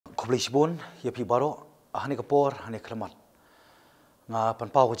Khublei shibun ya pi baro ahani kapor ahani khlamat nga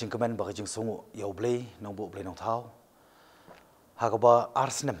panpau ko jing kemen ba jing sungu ya ublei nong bu ublei nong thau hagaba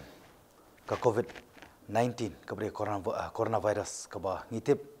arsnem ka covid-19 kabre coronavirus kaba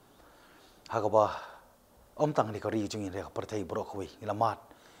ngitip hagaba omtang ni kari jing in rek parthai bro khoi ilamat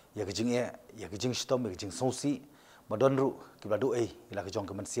ya jing e ya jing stom ya jing sosi badonru kibla du ei ila ka jong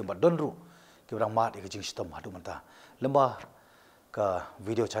kemen siam badonru kibra mat ya jing stom hadu manta lemba ka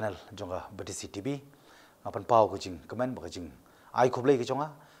video channel jonga BTC TV ngapan pau ko jing comment ba jing ai Khublei ke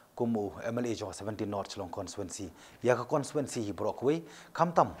jonga kumu MLA jonga 17 North Chlong constituency ya ka constituency hi brok we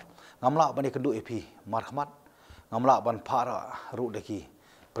khamtam ngamla bani kendu EP marhamat ngamla ban phara ru deki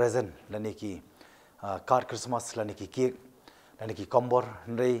present lani ki card Christmas lani ki cake lani ki kombor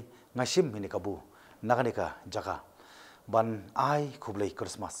ndrei ngashim ini kabu naganika jaka ban ai Khublei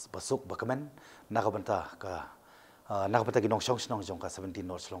Christmas basuk bakamen nagabanta ka nakapata ginong siyong sinong jong ka 17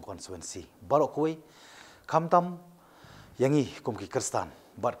 North Chlong constituency barok kuwi kamtam yangi kumki Kristan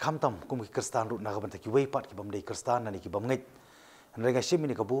bat kamtam kumki Kristan ru nakapanta ki weipat ki bamdei Kristan nani ki bamngit nrenga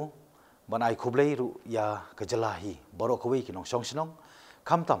shimini kabu ban ai Khublei ru ya kajalahi barok kuwi kinong siyong sinong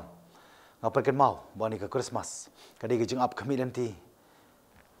kamtam ngaperken mau bani ka Christmas kadi ki jing up community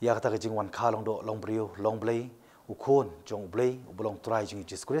ya kata ki jing wan khalong do long brio long blei ukon jong blei ubulong try jing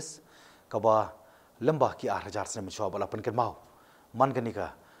Jesus Christ kaba lembah ki arjar sene mencoba bala penken mau man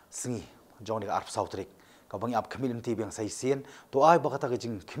kenika singi jong ni arp sautrik ka bangi ap community biang sai sien to ai bakata ke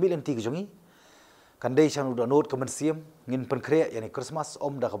jing community ke jongi kandai chan uda note kemen siam ngin penkre yani Christmas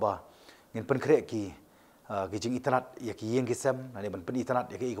om da ba ngin penkre ki jing internet ya ki yeng ki sem nani ban pen internet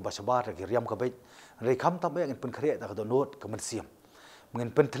ya ki ba sabar ki riam ka bet rei kham tam ya ngin penkre da ka note kemen siam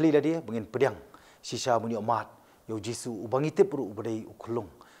ngin pentli la dia ngin pedang sisa bunyi mat yo jisu ubangi tip ru ubadai ukhulung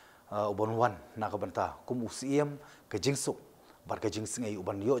uban wan nakabanta kum usiem ke jingsuk bar ke jingsing ai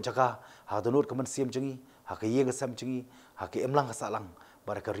uban yo jaka ha donor kemen siam jengi ha ke yeng sam jengi ha ke emlang salang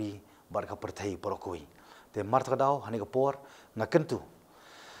bar ke ri bar ka perthai porokoi te mar thadau hani ka por ngakentu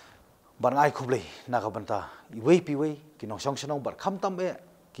bar ngai Khublei nakabanta iwei piwei ki nong song song bar kham tam e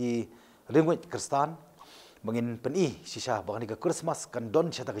ki ringwet Kristan bangin peni sisa bangani ka Christmas kan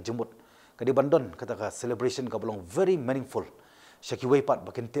don chata ke jemut kadi bandon kata ka celebration ka belong very meaningful Shaki weipat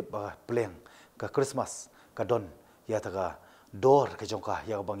bakin tip ba pleng ka Christmas ka don ya taga dor ke jongka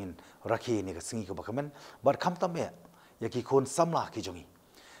ya bangin rakhi ni ka singi ka bakamen bar khamtam ya ya ki khon samla ki jongi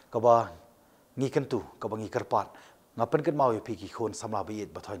ka ba ngi kentu ka bangi karpat ngapen ken mau pi ki khon samla bi et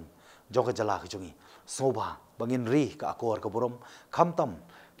bathon jongka jala ki jongi soba bangin ri ka akor ka borom khamtam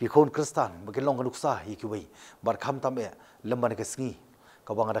ki khon Kristan bakin long nuksa hi ki wei bar khamtam ya lemban ka singi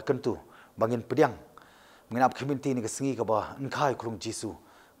ka bang ada kentu bangin pediang mengenap community ni kesengi ke bah engkai kurung Jisu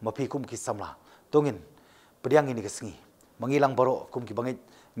mapi kum ki samla tongin pediang ini kesengi mengilang baro kum ki bangit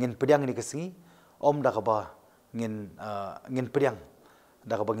ngin pediang ini kesengi om da ka ba ngin pediang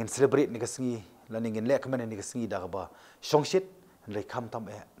da ka bangin celebrate ni kesengi lan ngin lek men ni kesengi da ka ba songshit le kham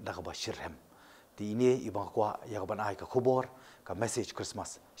tam e da ka ba shirhem ti ini ibang kwa ya ka ban ai ka khubor ka message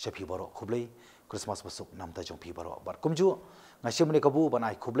Christmas shapi baro Khublei Christmas basuk nam ta jong pi baro bar kumju ngashim ni kabu ban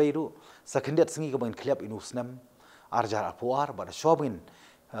ai Khublei ru sakhendiat singi ka bangin khliap inusnam arjar arpuar bar shobin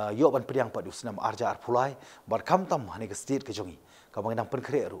yo ban pediang pa usnam arjar arpulai bar kham tam hani ka state ke jongi ka bangin nang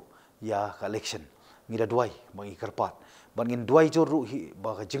penkhre ru ya ka election ngira duai bangi karpat bangin duai jor ru hi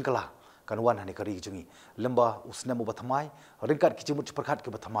ba ka jingkala kanwan hani kari jongi lemba usnam ba thamai ringkat ki chimut perkhat ke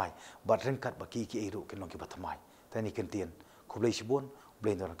ba thamai bar ringkat ba ki ru ken long ki ba thamai tani kentien Khublei shibon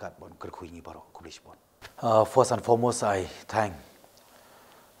blend ringkat bon kerkhui ngi baro Khublei shibon. First and foremost, I thank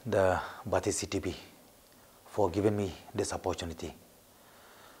the BTC TV for giving me this opportunity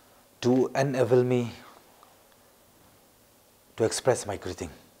to enable me to express my greeting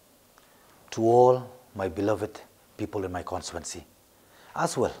to all my beloved people in my constituency,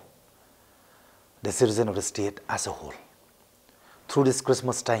 as well the citizen of the state as a whole. Through this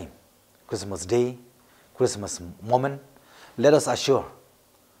Christmas time, Christmas day, Christmas moment, let us assure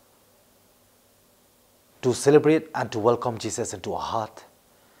to celebrate and to welcome Jesus into our heart,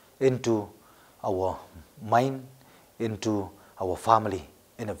 into our mind, into our family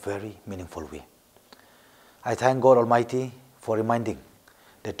in a very meaningful way. I thank God Almighty for reminding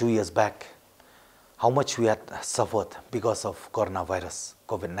that 2 years back how much we had suffered because of coronavirus,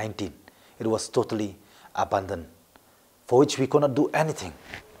 COVID-19. It was totally abandoned, for which we could not do anything.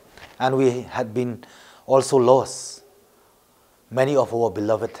 And we had been also lost many of our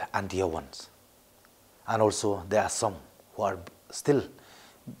beloved and dear ones. And also there are some who are still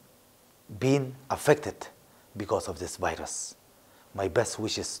being affected because of this virus. My best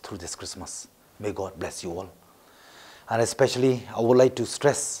wishes through this Christmas. May God bless you all. And especially I would like to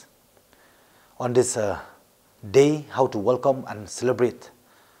stress on this day how to welcome and celebrate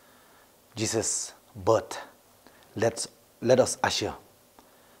Jesus' birth. Let us assure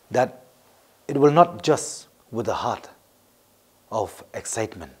that it will not just with the heart of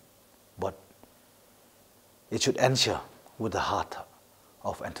excitement, but it should ensure with the heart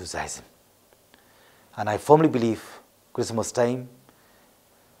of enthusiasm. And I firmly believe Christmas time,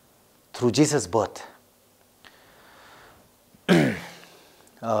 through Jesus' birth,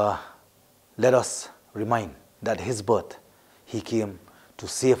 let us remind that His birth, He came to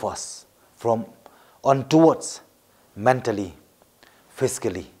save us from onwards, mentally,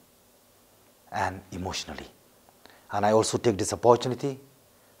 physically, and emotionally. And I also take this opportunity,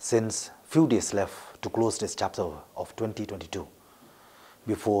 since few days left to close this chapter of 2022,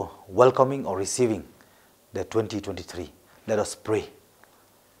 before welcoming or receiving the 2023, let us pray.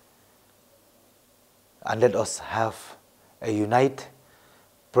 And let us have a united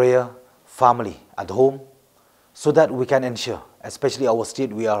prayer family at home, so that we can ensure, especially our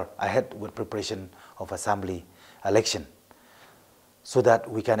state, we are ahead with preparation of assembly election, so that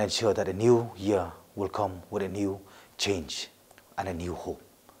we can ensure that a new year will come with a new change and a new hope.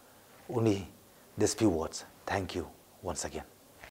 Only these few words. Thank you once again.